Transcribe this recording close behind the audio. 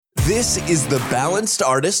This is the Balanced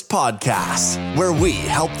Artist Podcast, where we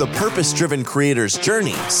help the purpose-driven creator's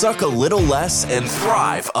journey suck a little less and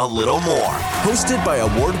thrive a little more. Hosted by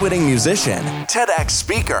award-winning musician, TEDx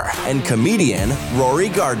speaker, and comedian Rory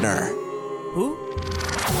Gardner. Who?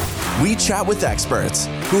 We chat with experts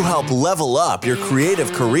who help level up your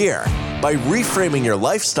creative career by reframing your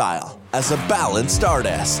lifestyle as a balanced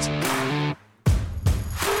artist.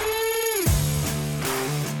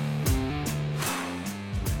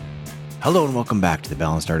 Hello and welcome back to the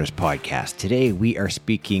Balanced Artist Podcast. Today we are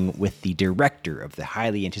speaking with the director of the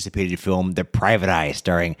highly anticipated film The Private Eye,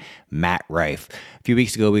 starring Matt Rife. A few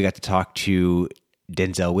weeks ago we got to talk to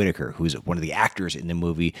Denzel Whitaker, who's one of the actors in the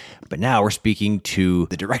movie, but now we're speaking to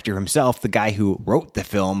the director himself, the guy who wrote the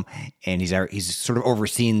film, and he's sort of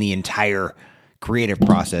overseeing the entire creative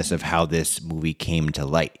process of how this movie came to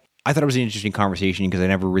light. I thought it was an interesting conversation because I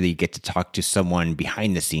never really get to talk to someone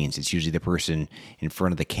behind the scenes. It's usually the person in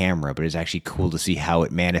front of the camera, but it's actually cool to see how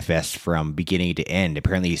it manifests from beginning to end.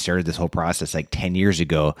 Apparently he started this whole process like 10 years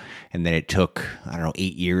ago, and then it took, 8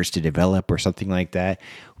 years to develop or something like that.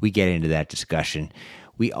 We get into that discussion.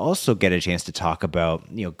 We also get a chance to talk about,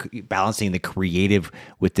 balancing the creative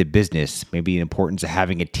with the business, maybe the importance of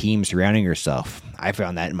having a team surrounding yourself. I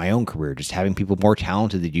found that in my own career, just having people more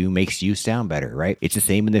talented than you makes you sound better, right? It's the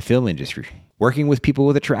same in the film industry. Working with people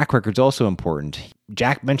with a track record is also important.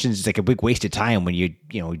 Jack mentions it's like a big waste of time when you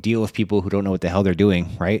deal with people who don't know what the hell they're doing,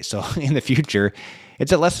 right? So in the future,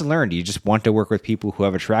 it's a lesson learned. You just want to work with people who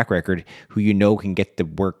have a track record, who you know can get the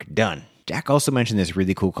work done. Jack also mentioned this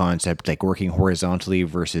really cool concept, like working horizontally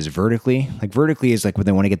versus vertically. Like vertically is like when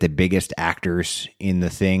they want to get the biggest actors in the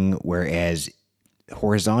thing, whereas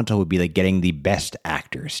horizontal would be like getting the best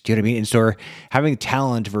actors. Do you know what I mean? And so having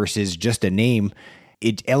talent versus just a name,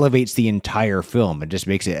 it elevates the entire film and just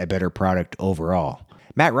makes it a better product overall.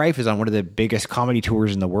 Matt Rife is on one of the biggest comedy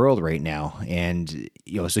tours in the world right now. And,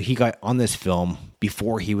 so he got on this film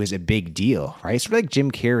before he was a big deal, right? Sort of like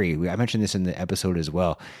Jim Carrey. I mentioned this in the episode as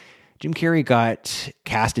well. Jim Carrey got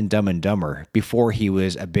cast in Dumb and Dumber before he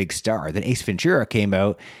was a big star. Then Ace Ventura came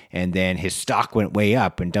out, and then his stock went way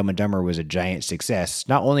up, and Dumb and Dumber was a giant success,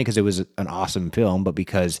 not only because it was an awesome film, but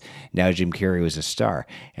because now Jim Carrey was a star.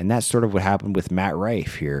 And that's sort of what happened with Matt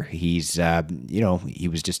Rife here. He's, he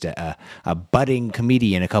was just a budding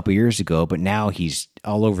comedian a couple years ago, but now he's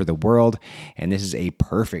all over the world, and this is a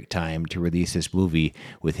perfect time to release this movie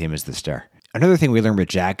with him as the star. Another thing we learned with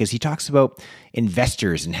Jack is he talks about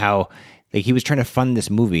investors and how he was trying to fund this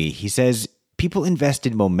movie. He says people invest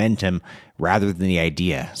in momentum rather than the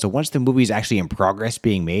idea. So once the movie is actually in progress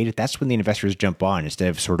being made, that's when the investors jump on instead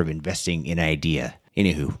of sort of investing in idea.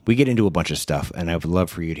 Anywho, we get into a bunch of stuff, and I would love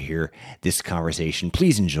for you to hear this conversation.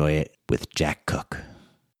 Please enjoy it with Jack Cook.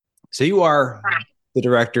 So you are the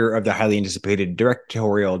director of the highly anticipated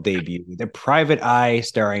directorial debut, The Private Eye,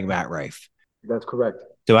 starring Matt Rife. That's correct.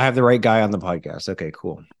 Do I have the right guy on the podcast? Okay,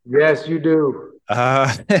 cool. Yes, you do.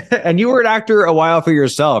 And you were an actor a while for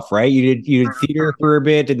yourself, right? You did theater for a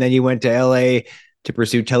bit, and then you went to LA to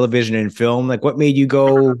pursue television and film. Like, what made you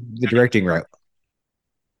go the directing route?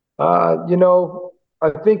 I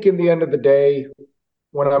think in the end of the day,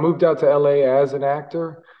 when I moved out to LA as an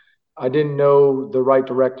actor, I didn't know the right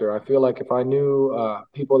director. I feel like if I knew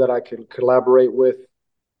people that I could collaborate with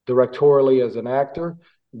directorially as an actor,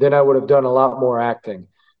 then I would have done a lot more acting.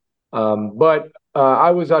 But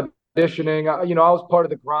I was auditioning. I was part of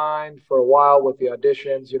the grind for a while with the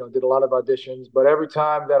auditions. Did a lot of auditions. But every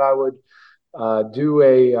time that I would do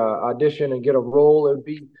a audition and get a role,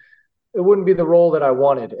 it wouldn't be the role that I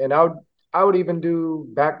wanted. And I would even do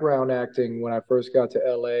background acting when I first got to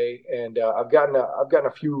LA. And I've gotten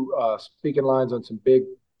a few speaking lines on some big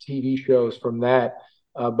TV shows from that.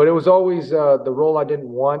 But it was always the role I didn't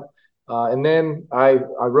want. And then I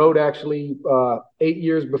wrote actually 8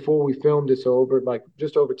 years before we filmed it, so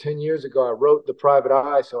just over 10 years ago, I wrote The Private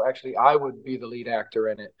Eye, so actually I would be the lead actor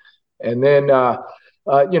in it. And then,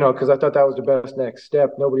 because I thought that was the best next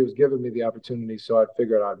step, nobody was giving me the opportunity, so I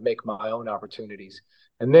figured I'd make my own opportunities.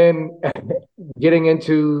 And then getting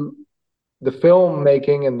into the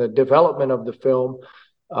filmmaking and the development of the film,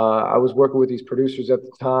 I was working with these producers at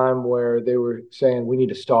the time where they were saying, we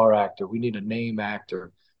need a star actor, we need a name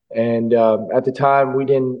actor. And at the time,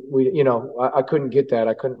 I couldn't get that.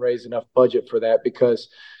 I couldn't raise enough budget for that because,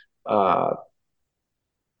 I've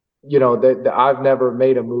never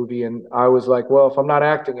made a movie. And I was like, well, if I'm not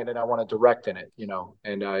acting in it, I want to direct in it,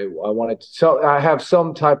 and I wanted to. So I have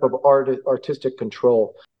some type of artistic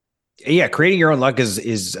control. Yeah, creating your own luck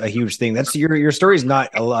is a huge thing. That's your story is not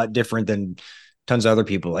a lot different than tons of other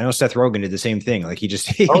people. I know Seth Rogen did the same thing. Like he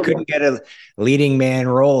couldn't get a leading man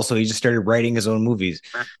role, so he just started writing his own movies.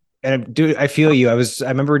 And dude, I feel you. I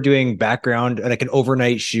remember doing background, like an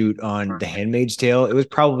overnight shoot on The Handmaid's Tale. It was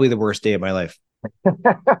probably the worst day of my life.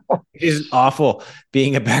 It is awful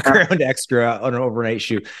being a background extra on an overnight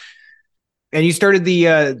shoot. And you started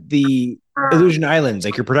the Illusion Islands,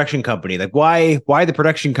 like your production company. Like why the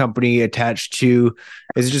production company attached to?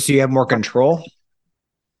 Is it just so you have more control?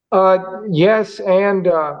 Yes, and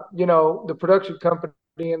the production company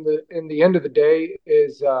in the end of the day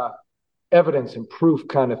is evidence and proof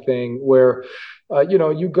kind of thing where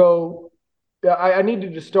you go. I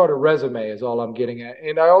needed to start a resume is all I'm getting at,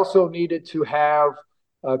 and I also needed to have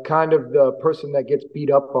kind of the person that gets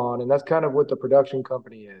beat up on, and that's kind of what the production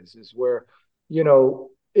company is where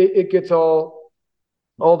it gets all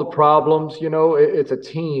the problems. It's a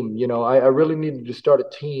team. I really needed to start a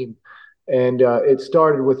team, and it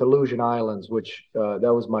started with Illusion Islands, which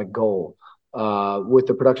that was my goal with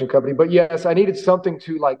the production company. But yes, I needed something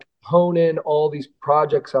to like hone in all these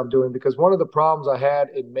projects I'm doing, because one of the problems I had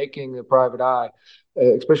in making The Private Eye,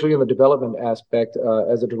 especially in the development aspect,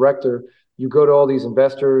 as a director, you go to all these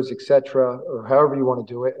investors, et cetera, or however you want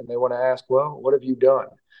to do it, and they want to ask, well, what have you done?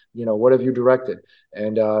 What have you directed?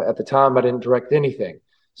 And at the time, I didn't direct anything.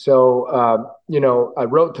 So, I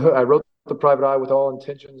wrote The Private Eye with all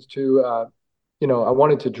intentions to, I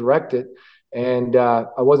wanted to direct it, and I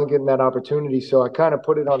wasn't getting that opportunity. So I kind of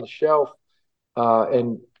put it on the shelf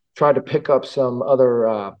and tried to pick up some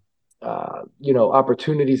other,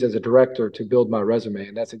 opportunities as a director to build my resume.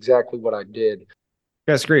 And that's exactly what I did.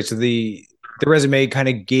 That's great. So the resume kind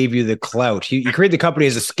of gave you the clout. You create the company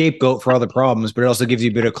as a scapegoat for all the problems, but it also gives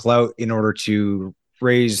you a bit of clout in order to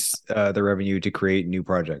raise the revenue to create new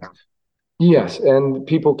projects. Yes, and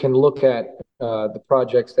people can look at the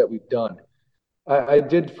projects that we've done. I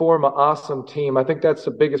did form an awesome team. I think that's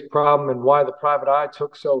the biggest problem, and why The Private Eye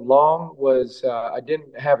took so long was I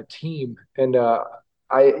didn't have a team, and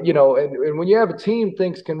and when you have a team,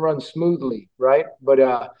 things can run smoothly, right?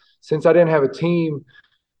 But since I didn't have a team,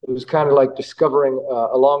 it was kind of like discovering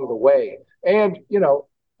along the way, and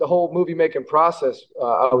the whole movie making process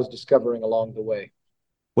I was discovering along the way.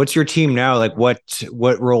 What's your team now? Like what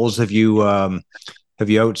roles have you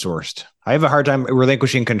outsourced? I have a hard time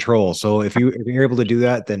relinquishing control. So if you're able to do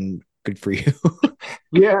that, then good for you.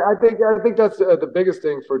 Yeah, I think that's the biggest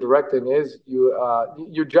thing for directing is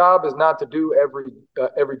your job is not to do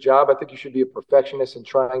every job. I think you should be a perfectionist in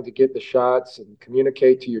trying to get the shots and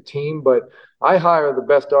communicate to your team. But I hire the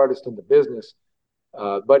best artist in the business.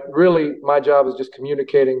 But really, my job is just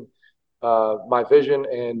communicating my vision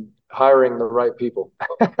and hiring the right people.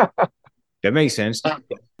 That makes sense.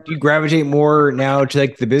 Do you gravitate more now to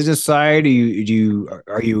like the business side? Are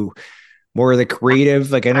you more of the creative?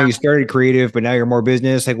 Like I know you started creative, but now you're more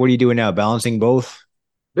business. Like what are you doing now? Balancing both?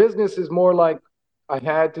 Business is more like I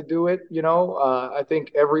had to do it. I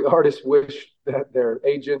think every artist wish that their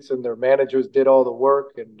agents and their managers did all the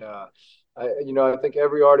work, and I think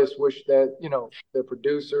every artist wish that their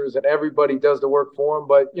producers and everybody does the work for them.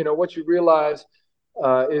 But what you realize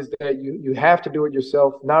is that you have to do it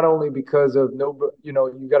yourself, not only because of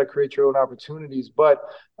you got to create your own opportunities, but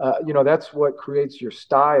that's what creates your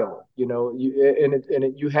style.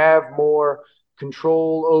 You have more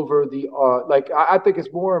control over the I think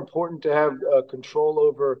it's more important to have control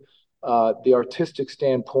over the artistic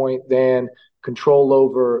standpoint than control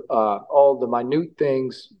over all the minute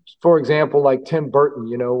things. For example, like Tim Burton,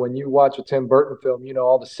 when you watch a Tim Burton film,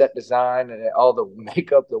 all the set design and all the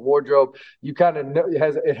makeup, the wardrobe, you kind of know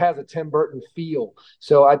it has a Tim Burton feel.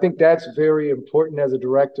 So I think that's very important as a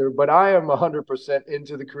director. But I am 100%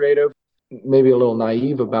 into the creative, maybe a little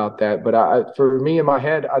naive about that. But for me in my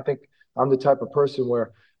head, I think I'm the type of person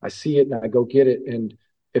where I see it and I go get it. And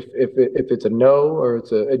if it's a no or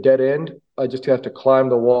it's a dead end, I just have to climb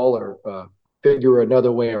the wall or figure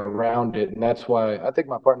another way around it. And that's why I think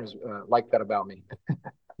my partners like that about me.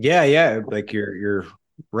 Yeah. Like you're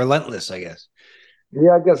relentless, I guess.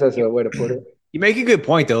 Yeah, I guess that's a way to put it. You make a good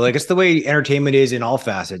point though. Like it's the way entertainment is in all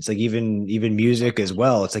facets, like even music as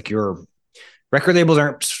well. It's like your record labels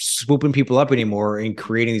aren't swooping people up anymore and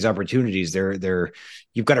creating these opportunities.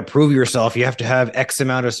 You've got to prove yourself. You have to have X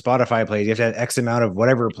amount of Spotify plays. You have to have X amount of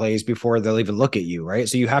whatever plays before they'll even look at you, right?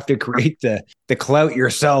 So you have to create the clout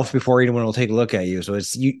yourself before anyone will take a look at you. So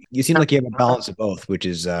it's you seem like you have a balance of both, which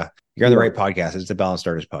is you're on the right podcast. It's the Balanced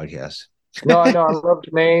Artist podcast. No, I know. I love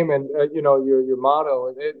the name and your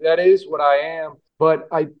motto. That is what I am. But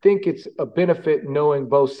I think it's a benefit knowing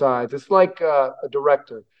both sides. It's like a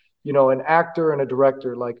director. An actor and a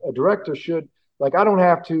director. Like a director should like I don't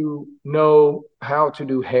have to know how to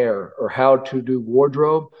do hair or how to do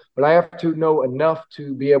wardrobe, but I have to know enough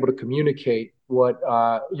to be able to communicate what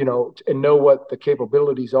and know what the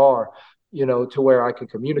capabilities are, to where I can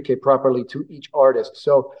communicate properly to each artist.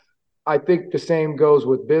 So I think the same goes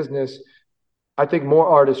with business. I think more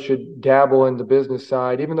artists should dabble in the business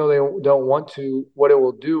side, even though they don't want to. What it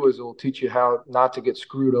will do is it will teach you how not to get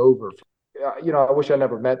screwed over. I wish I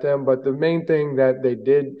never met them, but the main thing that they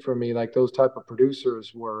did for me, like those type of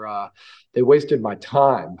producers, were they wasted my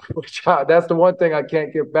time, that's the one thing I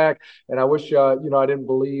can't get back. And I wish, I didn't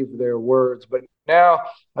believe their words. But now,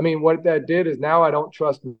 I mean, what that did is now I don't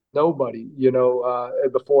trust nobody,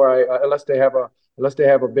 before unless they have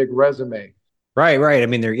a big resume. Right. I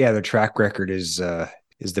mean, their track record is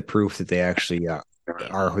the proof that they actually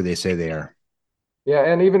are who they say they are. Yeah,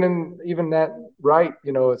 and even that, right,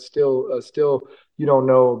 it's still you don't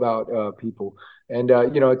know about people, and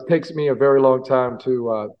it takes me a very long time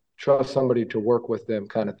to trust somebody to work with them,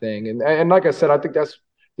 kind of thing. And like I said, I think that's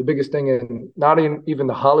the biggest thing in not in even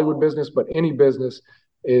the Hollywood business, but any business,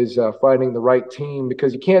 is finding the right team,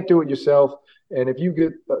 because you can't do it yourself. And if you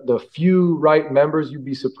get the few right members, you'd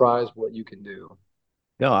be surprised what you can do.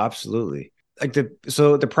 No, absolutely. Like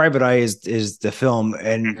the Private Eye is the film,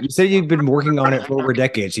 and you said you've been working on it for over a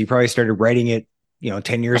decade. So you probably started writing it,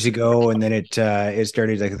 10 years ago, and then it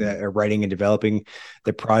started like the writing and developing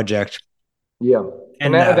the project. Yeah.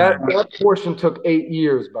 And that portion took 8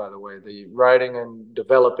 years, by the way, the writing and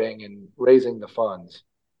developing and raising the funds.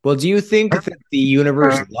 Well, do you think that the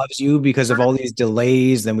universe loves you because of all these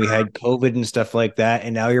delays? Then we had COVID and stuff like that,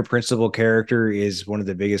 and now your principal character is one of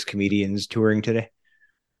the biggest comedians touring today?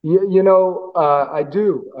 I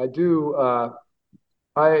do.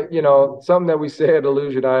 Something that we say at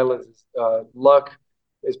Illusion Island is luck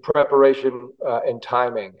is preparation and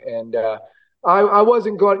timing. And I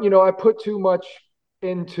wasn't going, I put too much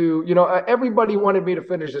into, everybody wanted me to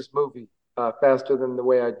finish this movie faster than the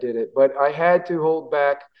way I did it. But I had to hold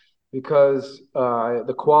back because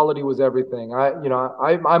the quality was everything.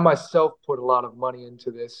 I myself put a lot of money into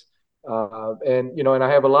this. And I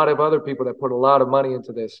have a lot of other people that put a lot of money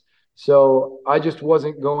into this. So I just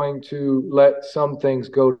wasn't going to let some things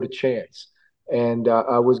go to chance. And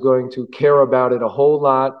I was going to care about it a whole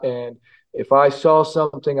lot. And if I saw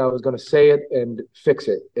something, I was going to say it and fix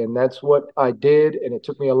it. And that's what I did. And it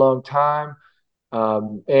took me a long time.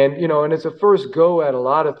 And it's a first go at a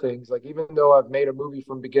lot of things. Like, even though I've made a movie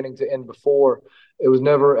from beginning to end before, it was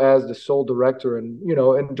never as the sole director. And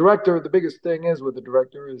director, the biggest thing is with the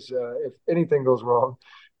director is if anything goes wrong,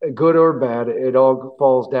 good or bad, it all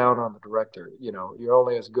falls down on the director. You're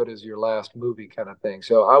only as good as your last movie, kind of thing.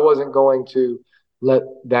 So I wasn't going to let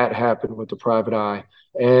that happen with The Private Eye.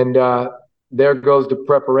 And there goes the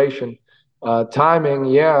preparation. Timing,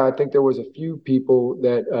 yeah, I think there was a few people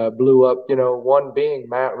that blew up, one being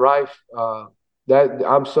Matt Rife. That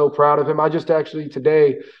I'm so proud of him. I just actually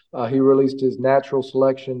today, he released his Natural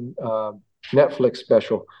Selection Netflix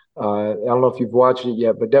special. I don't know if you've watched it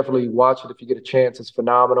yet, but definitely watch it if you get a chance. It's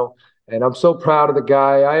phenomenal. And I'm so proud of the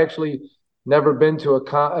guy. I actually never been to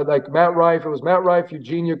like Matt Rife. It was Matt Rife,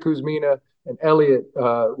 Eugenia Kuzmina, and Elliot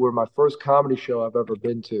were my first comedy show I've ever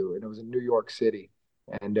been to. And it was in New York City.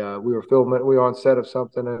 And we were filming, we were on set of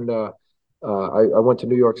something. And I went to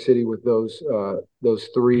New York City with those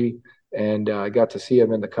three, and I got to see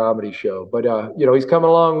him in the comedy show. But, he's come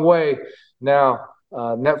a long way now.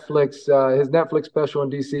 Netflix, his Netflix special in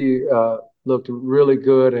DC looked really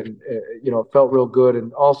good, and felt real good.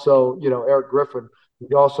 And also, Eric Griffin,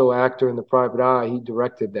 who's also an actor in The Private Eye, he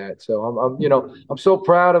directed that. So I'm so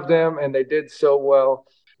proud of them, and they did so well.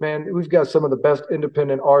 Man, we've got some of the best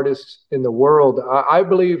independent artists in the world. I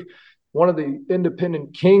believe one of the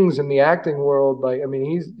independent kings in the acting world. Like, I mean,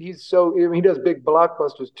 he does big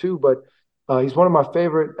blockbusters too, but he's one of my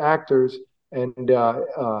favorite actors. And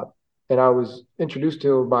I was introduced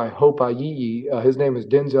to him by Hope Ayiyi. His name is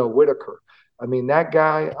Denzel Whitaker. I mean, that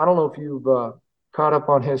guy, I don't know if you've caught up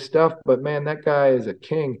on his stuff, but man, that guy is a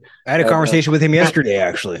king. I had a conversation with him yesterday,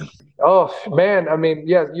 actually. Oh man, I mean,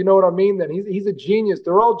 yeah, you know what I mean? Then he's a genius.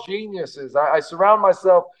 They're all geniuses. I surround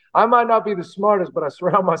myself. I might not be the smartest, but I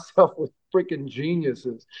surround myself with freaking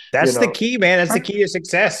geniuses. That's the key, man. That's the key to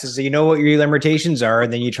success, is you know what your limitations are,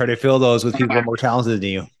 and then you try to fill those with people more talented than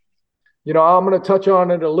you. I'm going to touch on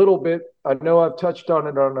it a little bit. I know I've touched on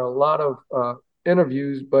it on a lot of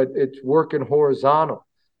interviews, but it's working horizontal.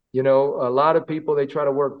 A lot of people, they try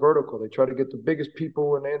to work vertical. They try to get the biggest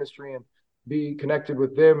people in the industry and be connected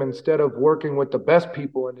with them instead of working with the best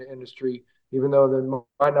people in the industry, even though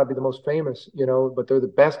they might not be the most famous, but they're the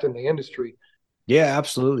best in the industry. Yeah,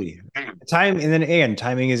 absolutely. Time and then again,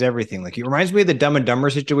 timing is everything. Like it reminds me of the Dumb and Dumber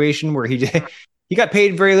situation where he got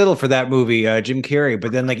paid very little for that movie, Jim Carrey,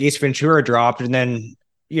 but then like Ace Ventura dropped and then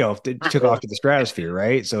it took off to the stratosphere,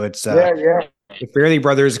 right? So it's Yeah, yeah. the Fairley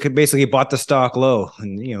brothers could basically bought the stock low,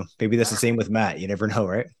 and maybe that's the same with Matt. You never know,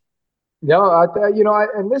 right? No,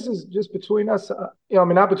 and this is just between us. I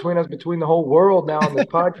mean, not between us, between the whole world now on this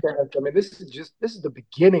podcast. I mean, this is the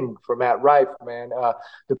beginning for Matt Rife, man.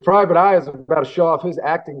 The Private Eye is about to show off his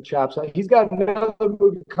acting chops. He's got another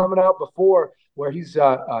movie coming out before where he's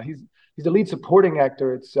the lead supporting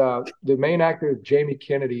actor. It's the main actor is Jamie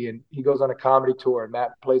Kennedy, and he goes on a comedy tour. And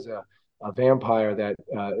Matt plays a vampire that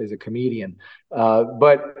is a comedian.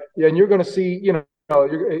 And you're going to see,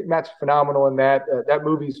 Matt's phenomenal in that. That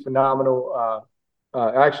movie's phenomenal.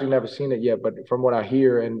 I actually never seen it yet, but from what I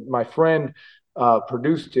hear, and my friend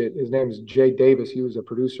produced it. His name is Jay Davis. He was a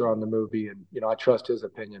producer on the movie, and I trust his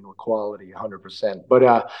opinion with quality 100%.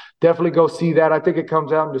 But definitely go see that. I think it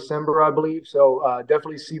comes out in December, I believe. So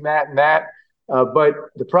definitely see Matt and that. But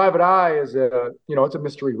The Private Eye is it's a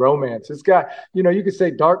mystery romance. It's got, you could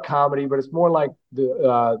say dark comedy, but it's more like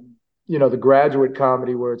the Graduate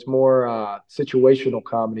comedy where it's more situational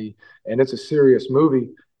comedy, and it's a serious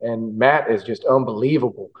movie. And Matt is just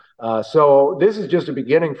unbelievable. So this is just a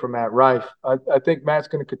beginning for Matt Rife. I think Matt's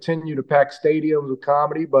going to continue to pack stadiums with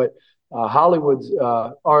comedy, but Hollywood's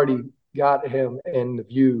already got him in the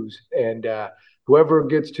views. And whoever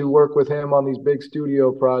gets to work with him on these big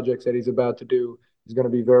studio projects that he's about to do is going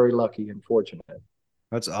to be very lucky and fortunate.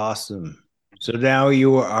 That's awesome. So now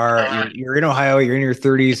you're in Ohio, you're in your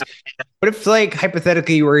 30s. What if, like,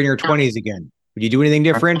 hypothetically you were in your 20s again? Would you do anything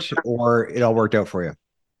different, or it all worked out for you?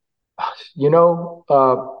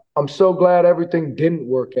 I'm so glad everything didn't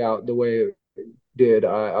work out the way it did,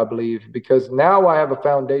 I believe, because now I have a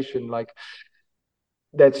foundation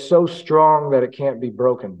that's so strong that it can't be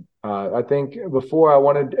broken. I think before I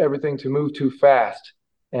wanted everything to move too fast,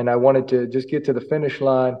 and I wanted to just get to the finish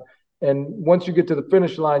line. And once you get to the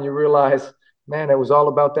finish line, you realize, man, it was all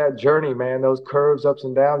about that journey, man. Those curves, ups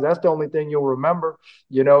and downs. That's the only thing you'll remember.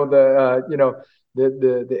 The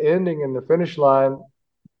ending and the finish line.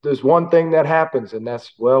 There's one thing that happens, and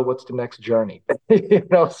that's, well, what's the next journey?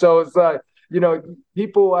 So it's like,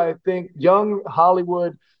 people, I think young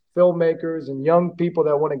Hollywood filmmakers and young people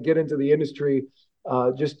that want to get into the industry,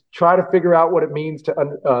 just try to figure out what it means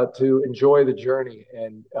to enjoy the journey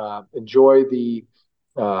and enjoy the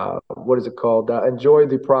what is it called? Enjoy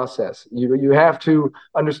the process. You have to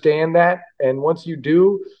understand that, and once you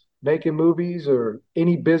do, making movies or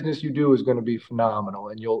any business you do is going to be phenomenal,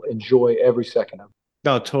 and you'll enjoy every second of it.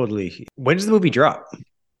 No, totally. When does the movie drop?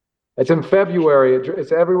 It's in February.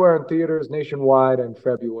 It's everywhere in theaters nationwide in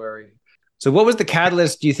February. So what was the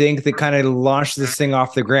catalyst, do you think, that kind of launched this thing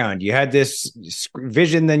off the ground? You had this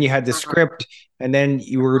vision, then you had the script, and then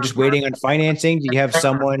you were just waiting on financing. Do you have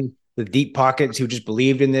someone with deep pockets who just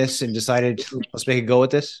believed in this and decided, let's make a go with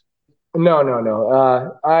this?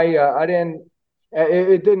 No. I didn't.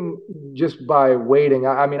 It didn't just by waiting.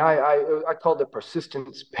 I called it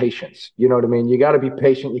persistence, patience. You know what I mean? You got to be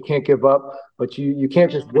patient. You can't give up, but you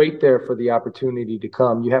can't just wait there for the opportunity to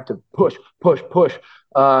come. You have to push.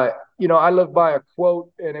 I live by a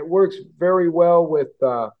quote, and it works very well with,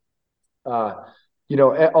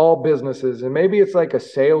 all businesses. And maybe it's like a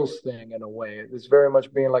sales thing in a way. It's very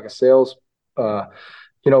much being like a sales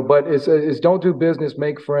but it's don't do business,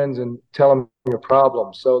 make friends, and tell them your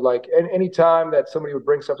problems. So like any time that somebody would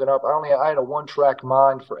bring something up, I had a one-track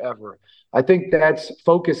mind forever. I think that's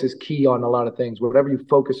focus is key on a lot of things. Whatever you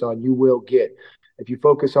focus on, you will get. If you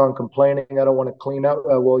focus on complaining, I don't want to clean up,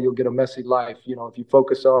 well, you'll get a messy life. If you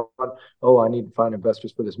focus on, I need to find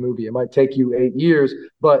investors for this movie, it might take you 8 years,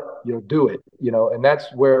 but you'll do it, and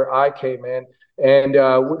that's where I came in. And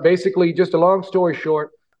basically, just a long story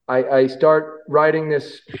short, I start writing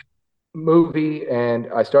this movie, and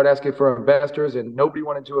I start asking for investors, and nobody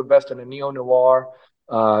wanted to invest in a neo-noir.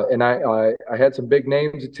 And I had some big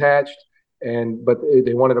names attached, but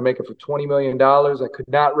they wanted to make it for $20 million. I could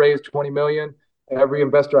not raise $20 million. Every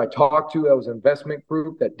investor I talked to, that was an investment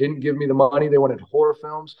group that didn't give me the money. They wanted horror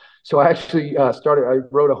films. So I actually I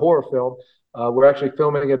wrote a horror film. We're actually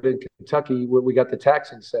filming it in Kentucky, where we got the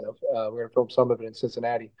tax incentive. We're going to film some of it in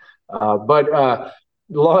Cincinnati.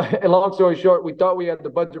 Long story short, we thought we had the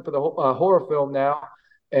budget for the horror film now,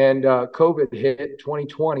 and COVID hit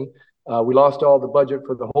 2020. We lost all the budget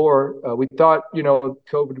for the horror. We thought,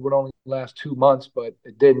 COVID would only last 2 months, but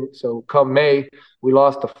it didn't. So come May, we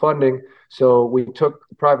lost the funding. So we took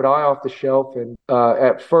The Private Eye off the shelf. And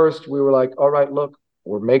at first we were like, all right, look,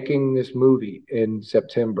 we're making this movie in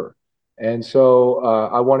September. And so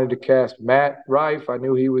I wanted to cast Matt Rife. I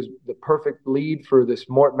knew he was the perfect lead for this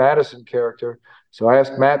Mort Madison character. So I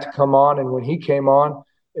asked Matt to come on. And when he came on,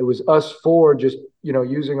 it was us four just,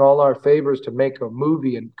 using all our favors to make a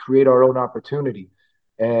movie and create our own opportunity.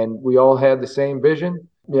 And we all had the same vision,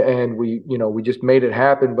 and we just made it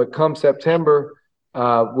happen. But come September,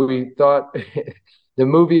 we thought the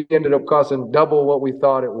movie ended up costing double what we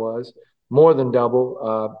thought it was, more than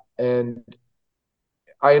double. And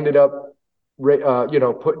I ended up,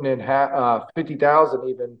 putting in $50,000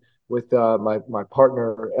 even with my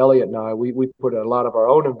partner Elliot and I. We put a lot of our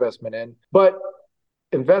own investment in, but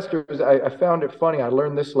investors, I found it funny. I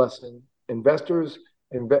learned this lesson. Investors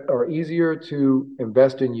are easier to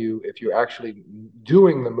invest in you if you're actually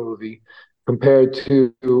doing the movie compared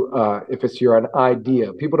to if it's an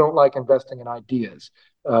idea. People don't like investing in ideas.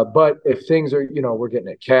 But if things are, we're getting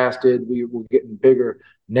it casted, we're getting bigger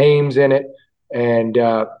names in it, and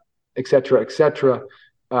et cetera, et cetera.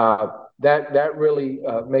 That really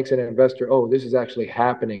makes an investor, this is actually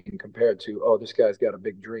happening compared to, this guy's got a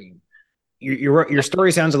big dream. Your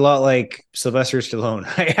story sounds a lot like Sylvester Stallone.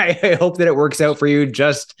 I hope that it works out for you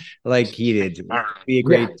just like he did. It'd be a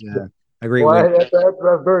great win. That's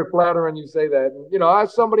very flattering you say that.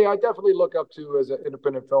 As somebody I definitely look up to as an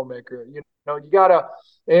independent filmmaker, you gotta,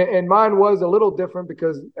 and mine was a little different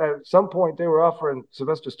because at some point they were offering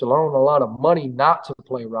Sylvester Stallone a lot of money not to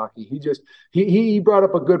play Rocky. He brought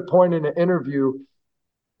up a good point in an interview.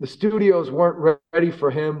 The studios weren't ready for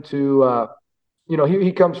him to,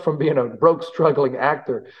 he comes from being a broke, struggling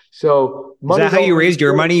actor. So is that how you raised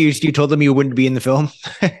your money? You told them you wouldn't be in the film?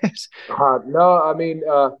 No, I mean,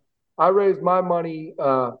 I raised my money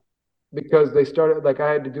because they started,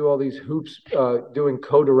 I had to do all these hoops doing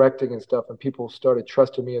co-directing and stuff, and people started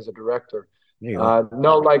trusting me as a director.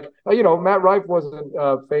 Matt Rife wasn't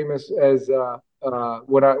famous as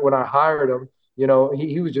when I hired him.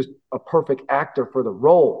 He was just a perfect actor for the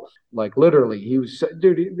role. Literally, he was,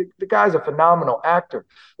 dude, the guy's a phenomenal actor.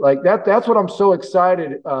 That's what I'm so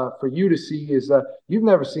excited for you to see is you've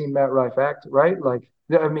never seen Matt Rife act, right?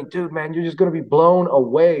 Dude, man, you're just going to be blown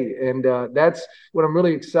away. And that's what I'm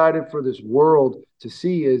really excited for this world to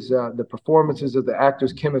see is the performances of the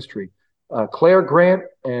actors' chemistry. Claire Grant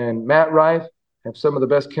and Matt Rife have some of the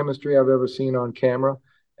best chemistry I've ever seen on camera.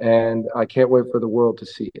 And I can't wait for the world to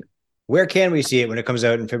see it. Where can we see it when it comes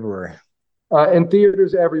out in February? In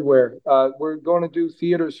theaters everywhere. We're going to do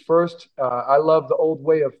theaters first. I love the old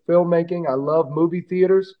way of filmmaking. I love movie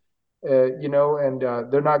theaters, and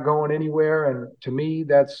they're not going anywhere. And to me,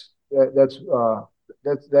 that's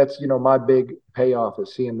my big payoff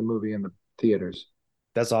is seeing the movie in the theaters.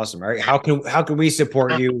 That's awesome. All right. How can we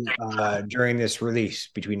support you during this release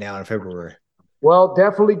between now and February? Well,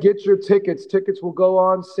 definitely get your tickets. Tickets will go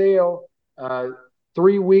on sale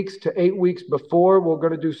 3 weeks to 8 weeks before. We're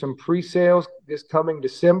going to do some pre-sales this coming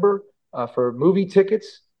December for movie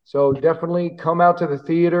tickets. So definitely come out to the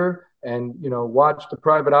theater and, watch The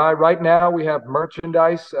Private Eye. Right now we have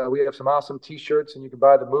merchandise. We have some awesome T-shirts, and you can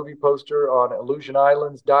buy the movie poster on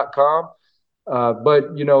illusionislands.com.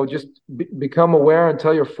 But, just become aware and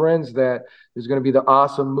tell your friends that there's going to be this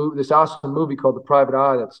awesome movie called The Private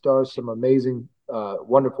Eye that stars some amazing,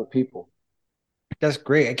 wonderful people. That's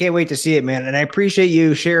great. I can't wait to see it, man. And I appreciate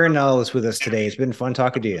you sharing all this with us today. It's been fun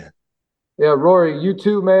talking to you. Yeah, Rory, you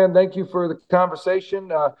too, man. Thank you for the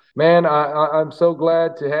conversation. Man, I'm so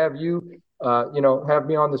glad to have you, have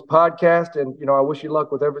me on this podcast. And, I wish you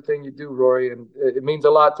luck with everything you do, Rory. And it means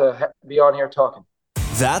a lot to be on here talking.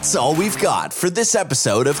 That's all we've got for this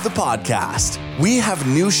episode of the podcast. We have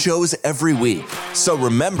new shows every week, so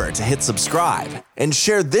remember to hit subscribe and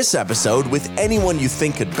share this episode with anyone you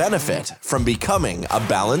think could benefit from becoming a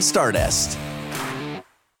balanced artist.